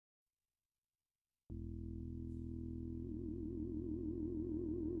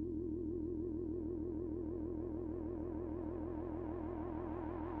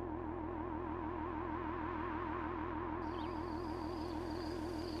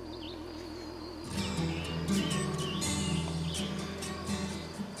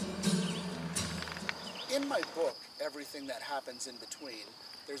my book, Everything That Happens in Between,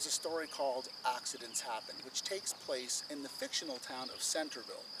 there's a story called Accidents Happen, which takes place in the fictional town of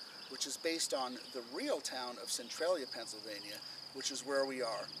Centreville, which is based on the real town of Centralia, Pennsylvania, which is where we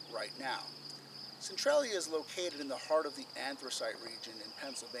are right now. Centralia is located in the heart of the anthracite region in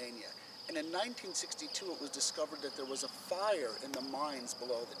Pennsylvania, and in 1962 it was discovered that there was a fire in the mines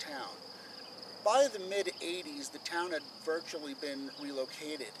below the town. By the mid-80s, the town had virtually been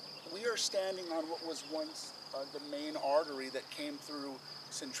relocated. We are standing on what was once the main artery that came through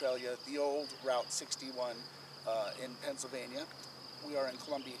Centralia, the old Route 61 in Pennsylvania. We are in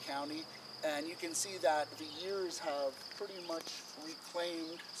Columbia County, and you can see that the years have pretty much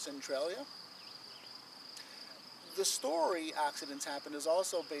reclaimed Centralia. The story Accidents Happen is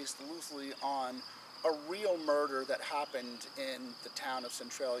also based loosely on a real murder that happened in the town of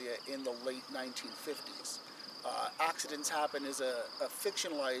Centralia in the late 1950s. Accidents Happen is a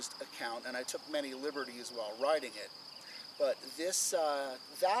fictionalized account, and I took many liberties while writing it. But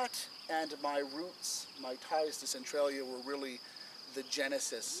that and my roots, my ties to Centralia were really the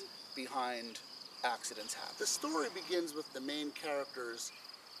genesis behind Accidents Happen. The story begins with the main characters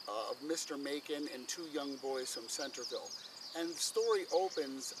of Mr. Macon and two young boys from Centreville. And the story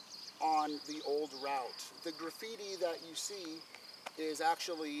opens on the old route. The graffiti that you see is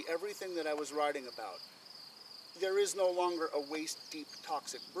actually everything that I was writing about. There is no longer a waist-deep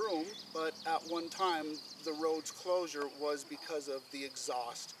toxic broom, but at one time the road's closure was because of the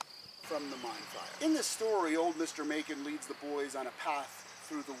exhaust from the mine fire. In this story, old Mr. Macon leads the boys on a path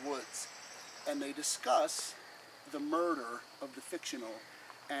through the woods, and they discuss the murder of the fictional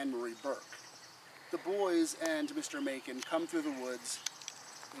Anne-Marie Burke. The boys and Mr. Macon come through the woods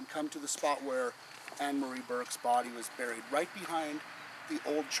and come to the spot where Anne-Marie Burke's body was buried, right behind the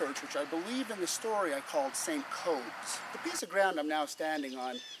old church, which I believe in the story I called St. Code's. The piece of ground I'm now standing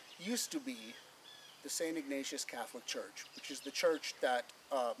on used to be the St. Ignatius Catholic Church, which is the church that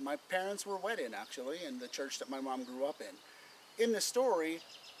my parents were wed in, actually, and the church that my mom grew up in. In the story,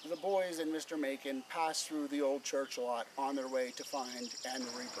 the boys and Mr. Macon pass through the old church lot on their way to find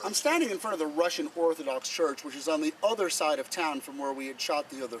Anne-Marie Burke. I'm standing in front of the Russian Orthodox Church, which is on the other side of town from where we had shot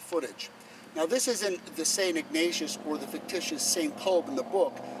the other footage. Now, this isn't the St. Ignatius or the fictitious St. Pope in the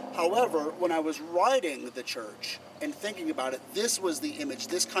book. However, when I was writing the church and thinking about it, this was the image,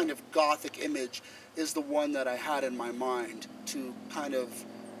 this kind of Gothic image is the one that I had in my mind to kind of,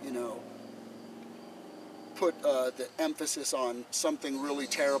 you know, put the emphasis on something really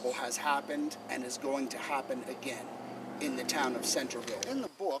terrible has happened and is going to happen again in the town of Centreville. In the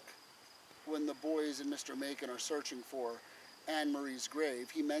book, when the boys and Mr. Macon are searching for Anne-Marie's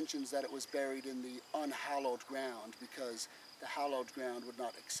grave, he mentions that it was buried in the unhallowed ground because the hallowed ground would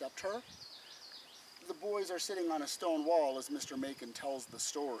not accept her. The boys are sitting on a stone wall as Mr. Macon tells the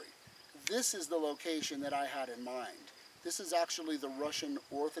story. This is the location that I had in mind. This is actually the Russian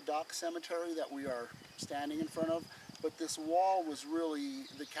Orthodox cemetery that we are standing in front of, but this wall was really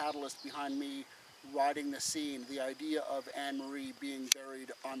the catalyst behind me writing the scene, the idea of Anne-Marie being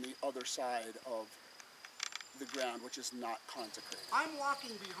buried on the other side of the ground, which is not consecrated. I'm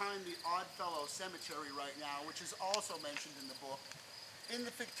walking behind the Oddfellow Cemetery right now, which is also mentioned in the book. In the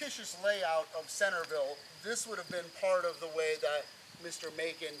fictitious layout of Centreville, this would have been part of the way that Mr.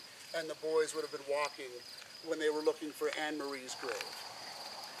 Macon and the boys would have been walking when they were looking for Anne-Marie's grave.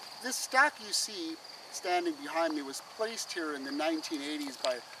 This stack you see standing behind me was placed here in the 1980s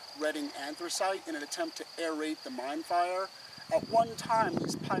by Reading Anthracite in an attempt to aerate the mine fire. At one time,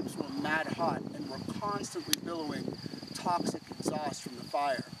 these pipes were mad hot and were constantly billowing toxic exhaust from the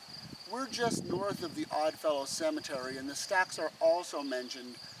fire. We're just north of the Oddfellow Cemetery, and the stacks are also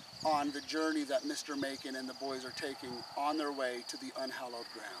mentioned on the journey that Mr. Macon and the boys are taking on their way to the unhallowed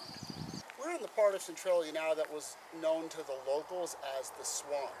ground. We're in the part of Centralia now that was known to the locals as the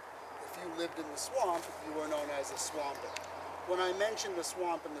swamp. If you lived in the swamp, you were known as a swamper. When I mentioned the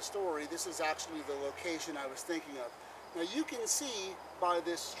swamp in the story, this is actually the location I was thinking of. Now you can see by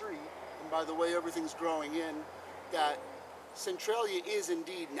this street, and by the way everything's growing in, that Centralia is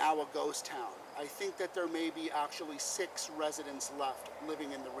indeed now a ghost town. I think that there may be actually 6 residents left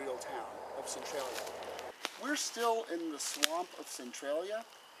living in the real town of Centralia. We're still in the swamp of Centralia,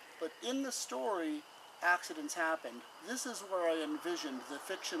 but in the story, Accidents Happened, this is where I envisioned the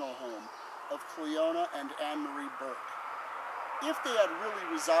fictional home of Cleona and Anne-Marie Burke. If they had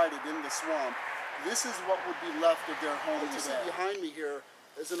really resided in the swamp, this is what would be left of their home today. You see behind me here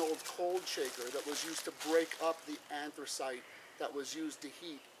is an old cold shaker that was used to break up the anthracite that was used to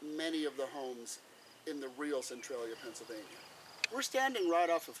heat many of the homes in the real Centralia, Pennsylvania. We're standing right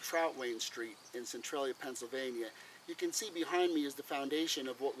off of Troutwain Street in Centralia, Pennsylvania. You can see behind me is the foundation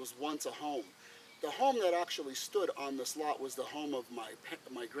of what was once a home. The home that actually stood on this lot was the home of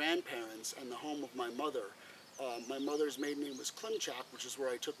my grandparents and the home of my mother. My mother's maiden name was Klimczak, which is where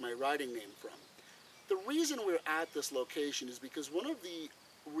I took my riding name from. The reason we're at this location is because one of the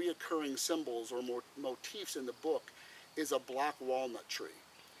reoccurring symbols or motifs in the book is a black walnut tree.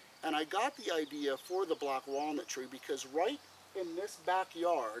 And I got the idea for the black walnut tree because right in this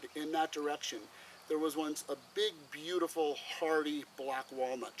backyard, in that direction, there was once a big, beautiful, hardy black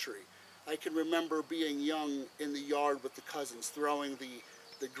walnut tree. I can remember being young in the yard with the cousins, throwing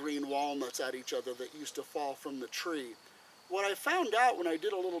the green walnuts at each other that used to fall from the tree. What I found out when I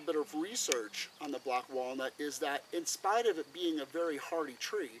did a little bit of research on the black walnut is that in spite of it being a very hardy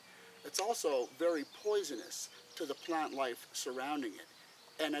tree, it's also very poisonous to the plant life surrounding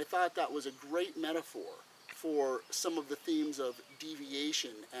it. And I thought that was a great metaphor for some of the themes of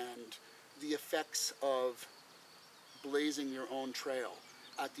deviation and the effects of blazing your own trail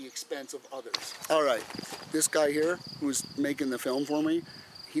at the expense of others. All right, this guy here who's making the film for me,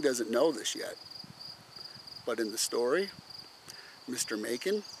 he doesn't know this yet. But in the story, Mr.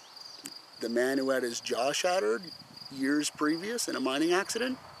 Macon, the man who had his jaw shattered years previous in a mining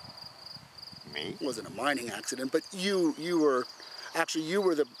accident. Me? It wasn't a mining accident, but you were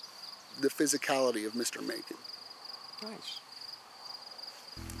the physicality of Mr. Macon. Nice.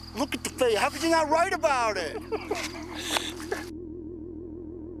 Look at the face. How could you not write about it?